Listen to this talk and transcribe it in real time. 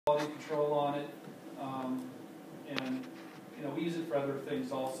quality control on it, and we use it for other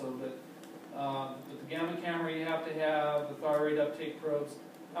things also. But with the gamma camera, you have to have the thyroid uptake probes.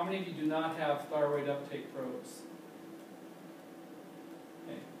 How many of you do not have thyroid uptake probes?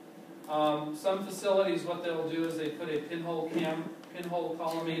 Okay. Some facilities, what they'll do is they put a pinhole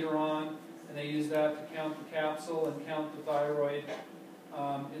collimator on, and they use that to count the capsule and count the thyroid.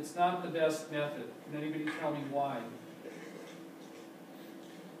 It's not the best method. Can anybody tell me why?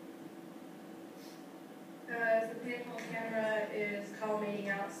 The pinhole camera is collimating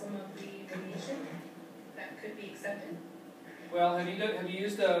out some of the radiation that could be accepted. Well, have you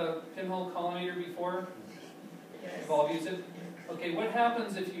used a pinhole collimator before? Yes. Have all used it? Okay, what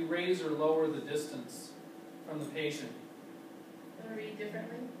happens if you raise or lower the distance from the patient? It'll read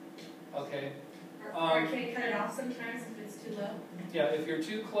differently. Okay. Or can you cut it off sometimes if it's too low? Yeah, if you're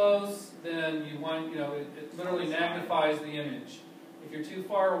too close, then you want, it literally magnifies the image. If you're too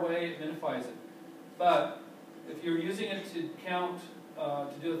far away, it minifies it. But if you're using it to count,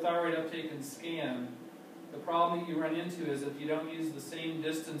 to do a thyroid uptake and scan, the problem that you run into is if you don't use the same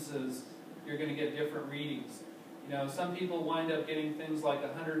distances, you're going to get different readings. Some people wind up getting things like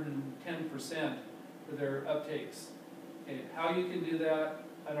 110% for their uptakes. Okay, how you can do that,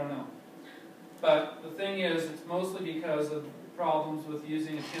 I don't know. But the thing is, it's mostly because of problems with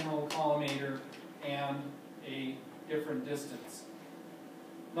using a pinhole collimator and a different distance.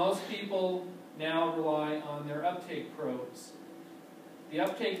 Most people now rely on their uptake probes. The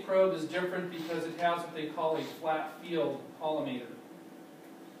uptake probe is different because it has what they call a flat field collimator.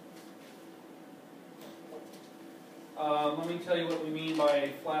 Let me tell you what we mean by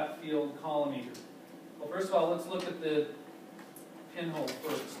a flat field collimator. Well, first of all, let's look at the pinhole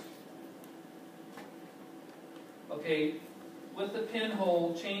first. Okay, with the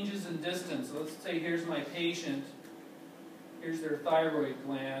pinhole, changes in distance. So let's say here's my patient. Here's their thyroid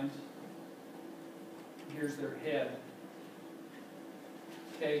gland. Here's their head.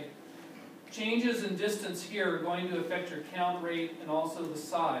 Okay, changes in distance here are going to affect your count rate and also the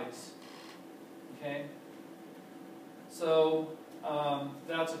size. Okay, so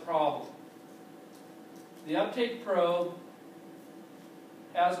that's a problem. The uptake probe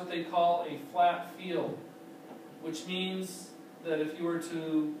has what they call a flat field, which means that if you were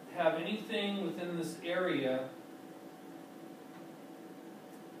to have anything within this area,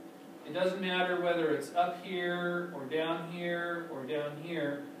 it doesn't matter whether it's up here or down here or down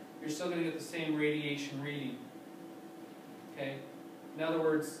here, you're still going to get the same radiation reading. Okay? In other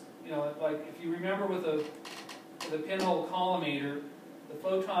words, like if you remember with a pinhole collimator, the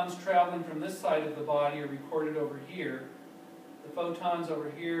photons traveling from this side of the body are recorded over here. The photons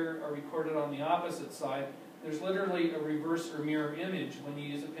over here are recorded on the opposite side. There's literally a reverse or mirror image when you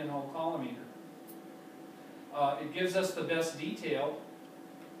use a pinhole collimator. It gives us the best detail.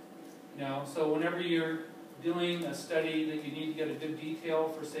 So whenever you're doing a study that you need to get a good detail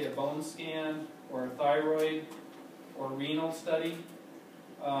for, say, a bone scan or a thyroid or renal study,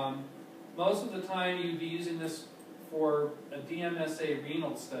 most of the time you'd be using this for a DMSA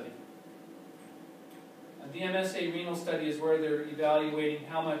renal study. A DMSA renal study is where they're evaluating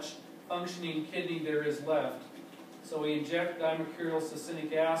how much functioning kidney there is left. So we inject dimercurial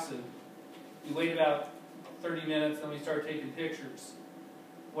succinic acid. We wait about 30 minutes, then we start taking pictures.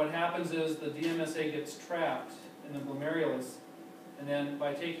 What happens is the DMSA gets trapped in the glomerulus, and then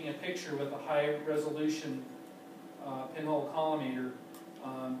by taking a picture with a high resolution pinhole collimator,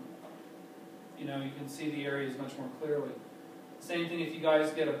 you can see the areas much more clearly. Same thing if you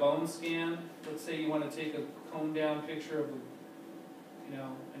guys get a bone scan. Let's say you want to take a coned down picture of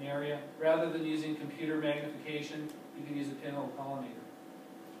an area. Rather than using computer magnification, you can use a pinhole collimator.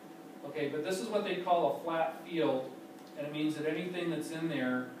 Okay, but this is what they call a flat field, and it means that anything that's in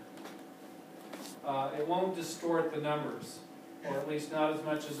there, it won't distort the numbers, or at least not as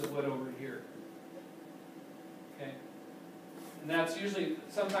much as it would over here. Okay? And that's usually,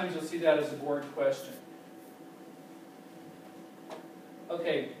 sometimes you'll see that as a board question.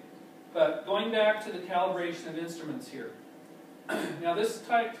 Okay, but going back to the calibration of instruments here. Now this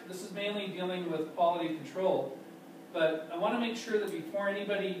is mainly dealing with quality control, but I want to make sure that before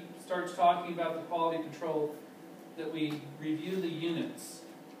anybody starts talking about the quality control, that we review the units.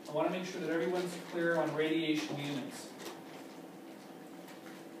 I want to make sure that everyone's clear on radiation units.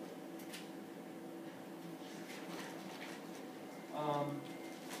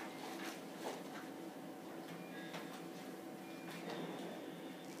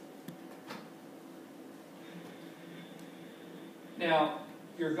 Now,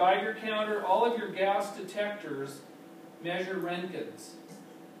 your Geiger counter, all of your gas detectors measure Roentgens.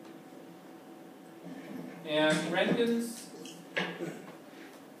 And Roentgens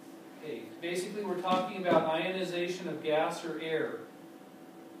basically we're talking about ionization of gas or air.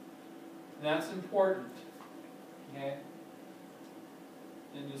 And that's important. Okay?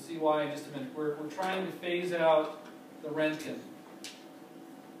 And you'll see why in just a minute. We're trying to phase out the Röntgen.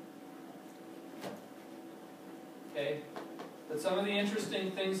 Okay? But some of the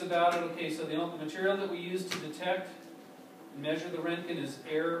interesting things about it, okay, so the material that we use to detect and measure the Röntgen is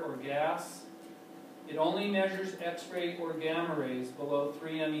air or gas. It only measures X-ray or gamma rays below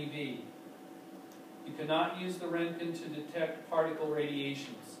 3 MeV. You cannot use the Röntgen to detect particle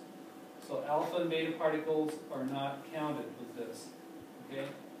radiations. So alpha and beta particles are not counted with this. Okay?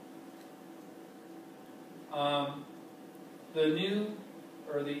 The new,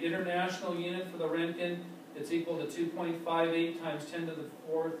 or the international unit for the Röntgen, it's equal to 2.58 times 10 to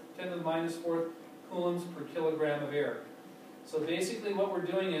the minus 4th coulombs per kilogram of air. So basically what we're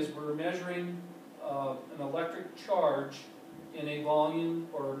doing is we're measuring an electric charge in a volume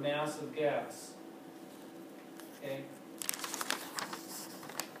or mass of gas. Okay?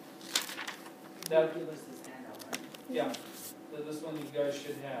 That, give us this handout, right? yeah, this one you guys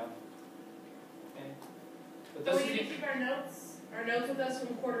should have. Okay? But So this we is need to keep our notes with us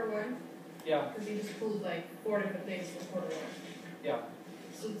from quarter 1, yeah, because we just pulled like 4 different things from quarter 1. yeah.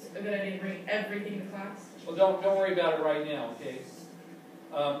 So it's a good idea to bring everything to class. Well, don't worry about it right now, okay?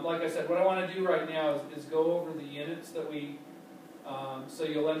 Like I said, what I want to do right now is go over the units that we, so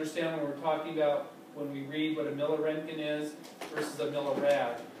you'll understand when we're talking about when we read what a milliröntgen is versus a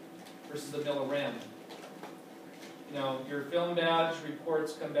millirad versus a millirem. You know, your film badge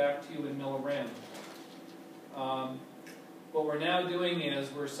reports come back to you in millirem. What we're now doing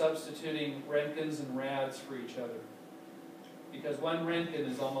is we're substituting Röntgens and rads for each other, because one Röntgen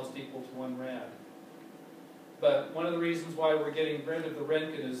is almost equal to one rad. But one of the reasons why we're getting rid of the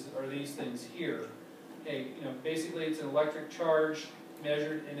Röntgen are these things here. Okay, you know, basically it's an electric charge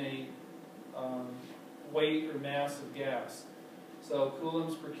measured in a weight or mass of gas. So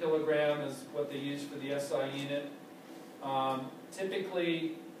coulombs per kilogram is what they use for the SI unit.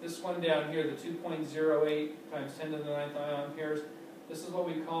 Typically, this one down here, the 2.08 times 10 to the 9th amperes, this is what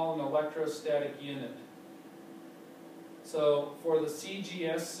we call an electrostatic unit. So for the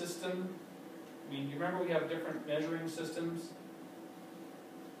CGS system, I mean, you remember we have different measuring systems?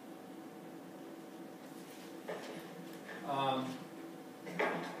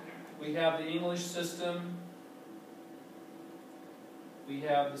 We have the English system, we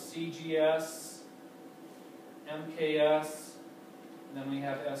have the CGS, MKS, and then we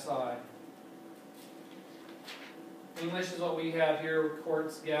have SI. English is what we have here,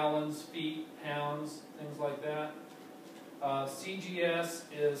 quarts, gallons, feet, pounds, things like that. CGS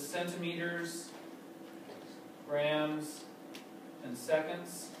is centimeters, grams, and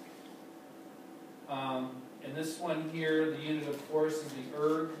seconds. And this one here, the unit of force is the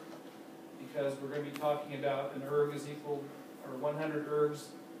erg, because we're going to be talking about an erg is equal, or 100 ergs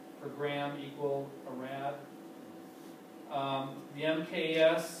per gram equal a rad. The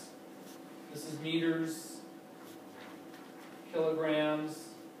MKS, this is meters, kilograms,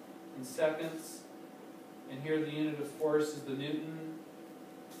 and seconds. And here the unit of force is the Newton.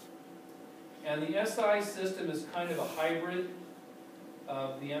 And the SI system is kind of a hybrid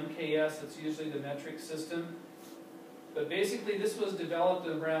of the MKS. It's usually the metric system. But basically this was developed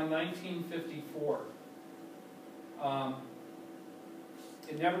around 1954.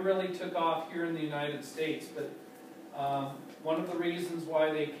 It never really took off here in the United States, but one of the reasons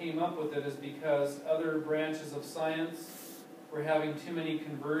why they came up with it is because other branches of science were having too many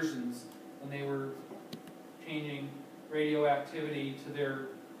conversions when they were changing radioactivity to their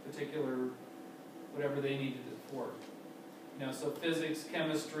particular, whatever they needed it for. You know, so physics,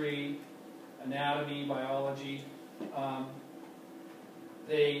 chemistry, anatomy, biology,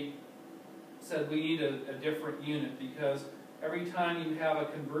 they said we need a different unit, because every time you have a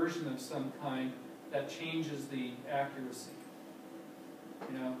conversion of some kind, that changes the accuracy.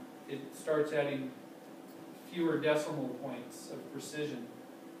 You know, it starts adding fewer decimal points of precision.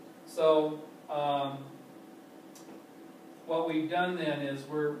 So what we've done then is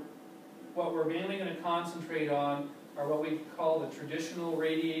what we're mainly going to concentrate on are what we call the traditional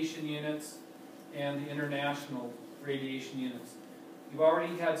radiation units and the international radiation units. You've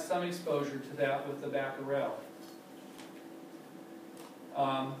already had some exposure to that with the Becquerel.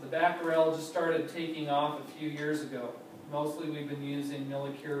 The Becquerel just started taking off a few years ago. Mostly we've been using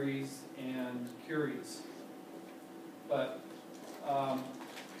millicuries and curies. But,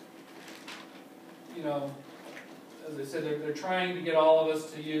 you know, as I said, they're trying to get all of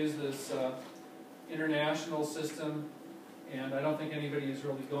us to use this international system, and I don't think anybody is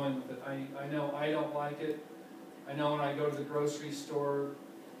really going with it. I know I don't like it. I know when I go to the grocery store,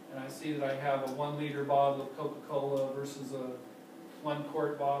 and I see that I have a 1 liter bottle of Coca-Cola versus a 1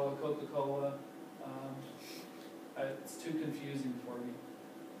 quart bottle of Coca-Cola. It's too confusing for me.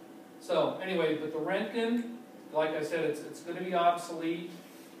 So anyway, but the Roentgen, like I said, it's going to be obsolete.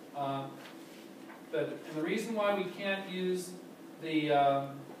 And the reason why we can't use the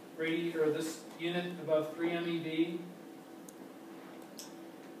this unit above 3 MeV,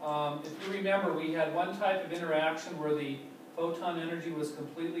 if you remember, we had one type of interaction where the photon energy was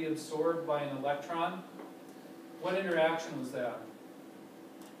completely absorbed by an electron. What interaction was that?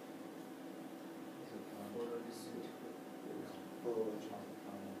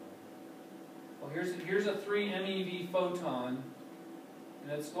 Well, here's a 3 MeV photon,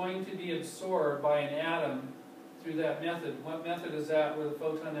 and it's going to be absorbed by an atom through that method. What method is that where the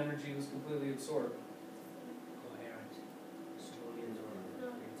photon energy was completely absorbed? Coherent. Slowly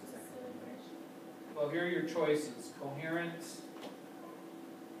absorbed. It's a second generation. Well, here are your choices. Coherent,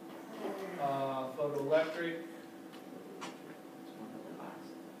 photoelectric,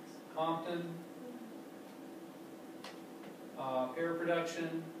 Compton, pair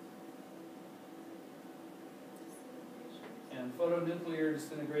production, and photonuclear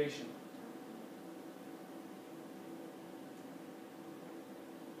disintegration.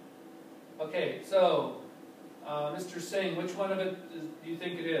 Okay, so Mr. Singh, which one of it do you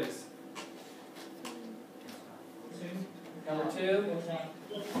think it is? Number 2?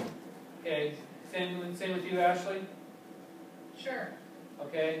 Okay, same with you, Ashley? Sure.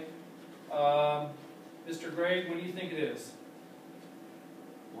 Okay. Mr. Gregg, what do you think it is?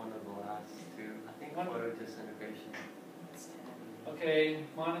 One of the last two. I think One- photo disintegration. It's 10 MeV. Okay,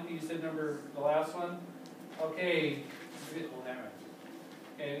 Monica, you said the last one? Okay. Coherent.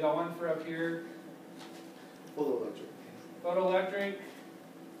 Okay, we got one for up here. Photoelectric. Photoelectric.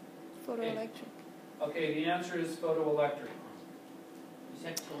 Photoelectric. Okay, the answer is photoelectric. You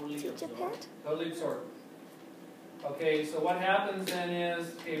said totally Teacher absorbed. Pat? Totally absorbed. Okay, so what happens then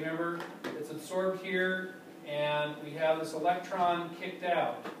is, okay, remember, it's absorbed here, and we have this electron kicked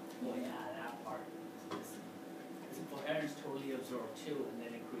out. Oh yeah, that part. It's coherent's totally absorbed too, and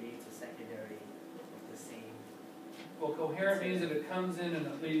then it creates a secondary of the same. Well, coherent means that it comes in and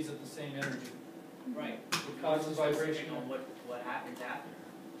it leaves at the same energy. Right. It causes vibration. On what happens after.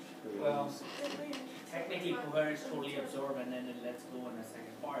 Well, Technically, coherent's totally absorbed, and then it lets go in the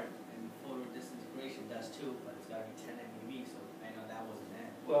second part, and photo disintegration does too, but it's got to be 10 MeV, so I know that wasn't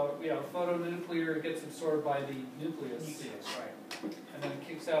there. well, yeah, photonuclear gets absorbed by the nucleus, Nucleus, right. and then it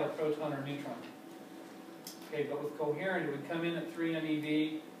kicks out a proton or neutron. Okay, but with coherent, it would come in at 3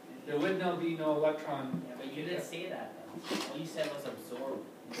 MeV. There would be no electron. Yeah, but you didn't say that though. All you said was absorbed.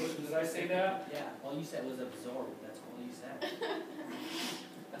 Did I say that? Yeah, all you said was absorbed. That's all you said.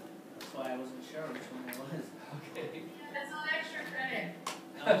 That's why I wasn't sure which one it was. Okay. That's an extra credit.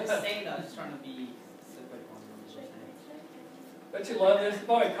 I'm just saying that. I was just trying to be specific on what you're saying. Don't you love this?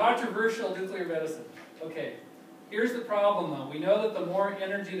 Boy, controversial nuclear medicine. Okay, here's the problem though. We know that the more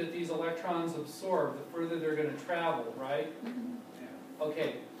energy that these electrons absorb, the further they're going to travel, right? Yeah.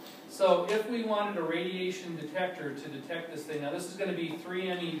 Okay, so if we wanted a radiation detector to detect this thing, now this is going to be 3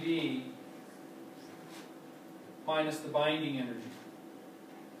 MeV minus the binding energy.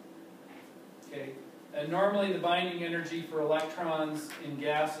 Okay, and normally the binding energy for electrons in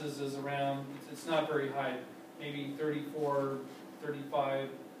gases is around, it's not very high, maybe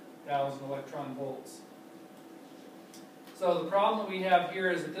 35,000 electron volts. So the problem that we have here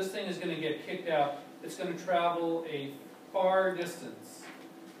is that this thing is going to get kicked out. It's going to travel a far distance.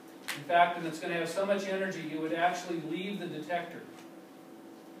 In fact, and it's going to have so much energy, you would actually leave the detector.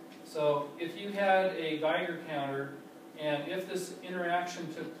 So if you had a Geiger counter, and if this interaction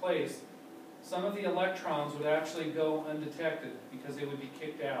took place, some of the electrons would actually go undetected because they would be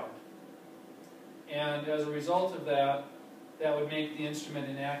kicked out. And as a result of that, that would make the instrument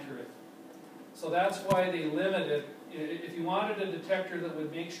inaccurate. So that's why they limit it. If you wanted a detector that would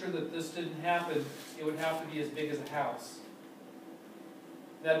make sure that this didn't happen, it would have to be as big as a house.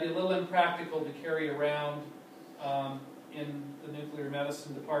 That'd be a little impractical to carry around in the nuclear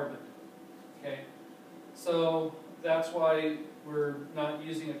medicine department. Okay, so that's why we're not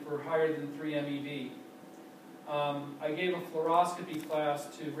using it for higher than 3 MeV. I gave a fluoroscopy class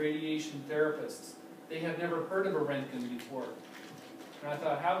to radiation therapists. They had never heard of a Roentgen before. And I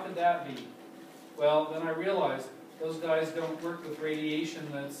thought, how could that be? Well, then I realized those guys don't work with radiation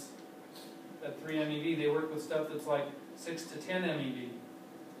that's at 3 MeV. They work with stuff that's like 6 to 10 MeV.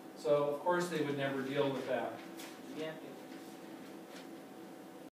 So, of course, they would never deal with that. Yeah.